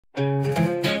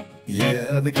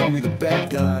they call me the bad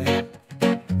guy,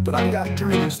 but I got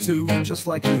dreams too, just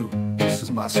like you. This is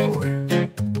my story.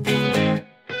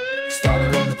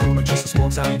 Started on the corner, just a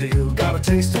small-time deal. Got a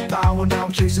taste of power, now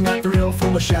I'm chasing that thrill.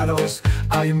 From the shadows,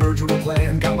 I emerge with a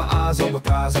plan. Got my eyes on the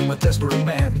prize, I'm a desperate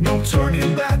man. No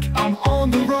turning back, I'm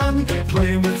on the run,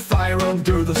 playing with fire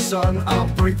under the sun. I'll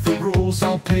break the rules,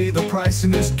 I'll pay the price.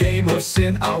 In this game of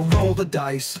sin, I'll roll the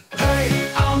dice.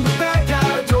 Hey, I'm the bad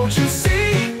guy, don't you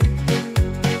see?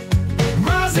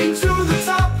 Rising to the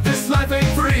top, this life ain't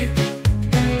free.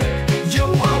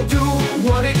 Yo, I'll do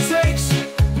what it takes,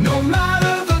 no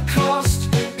matter the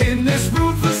cost. In this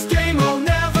ruthless game, I'll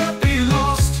never be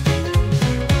lost.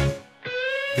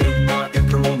 Build my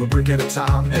empire on a brick at a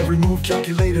time. Every move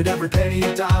calculated, every penny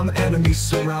a dime. Enemies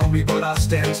surround me, but I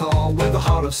stand tall. With a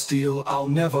heart of steel, I'll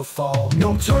never fall.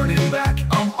 No turning back,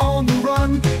 I'm on the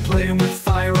run, playing with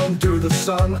fire under the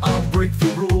sun. I'll break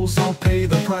the rules, I'll pay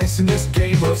the price. In this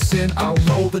game of sin, I'll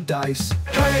roll the dice.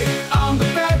 Hey, I'm the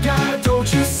bad guy,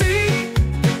 don't you see?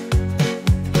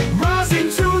 Rising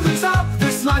to the top,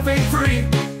 this life ain't free.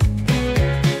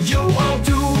 Yo, I'll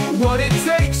do what it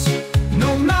takes,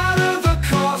 no matter the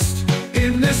cost.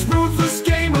 In this ruthless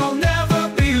game, I'll never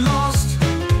be lost.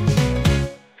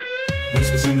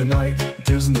 Whispers in the night,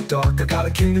 tears in the dark. I got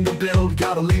a kingdom to build,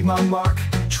 gotta leave my mark.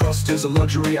 Trust is a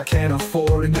luxury I can't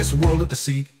afford. In this world of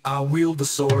deceit, I wield the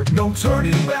sword. No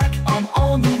turning back, I'm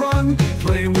on the run,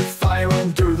 playing with fire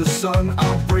under the sun.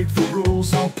 I'll break the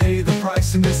rules, I'll pay the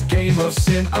price. In this game of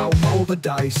sin, I'll roll the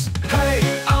dice. Hey,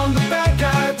 I'm the bad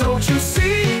guy, don't you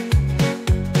see?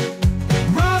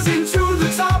 Rising to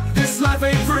the top, this life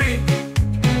ain't free.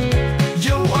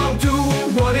 Yo, I'll do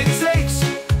what it takes,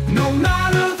 no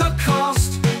matter the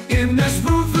cost. In this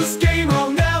ruthless game,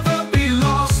 I'll never be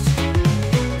lost.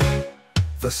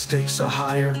 The stakes are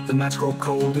higher, the nights grow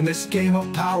cold. In this game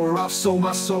of power, I've sold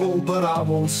my soul. But I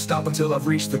won't stop until I've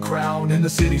reached the crown. In the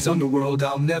city's underworld,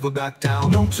 I'll never back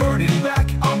down. No turning back,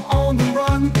 I'm on the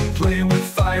run, playing with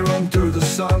fire under the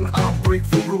sun. I'll break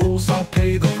the rules, I'll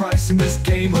pay the price. In this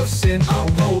game of sin, I'll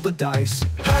roll the dice.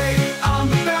 Hey, I'm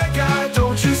the bad guy,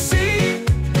 don't you see?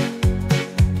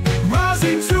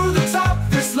 Rising to the top,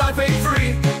 this life ain't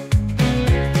free.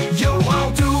 Yo,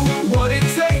 I'll do what it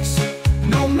takes,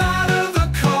 no matter the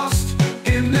cost.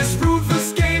 In this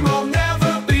ruthless game, I'll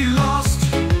never be lost.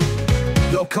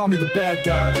 They'll call me the bad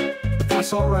guy, but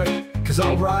that's alright, cause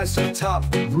I'll rise to the top,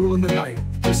 ruling the night.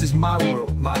 This is my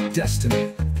world, my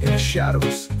destiny. In the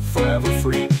shadows, forever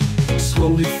free.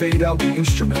 Slowly fade out the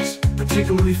instruments,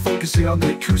 particularly focusing on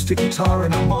the acoustic guitar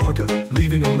and harmonica,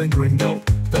 leaving a lingering note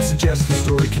that suggests the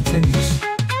story continues.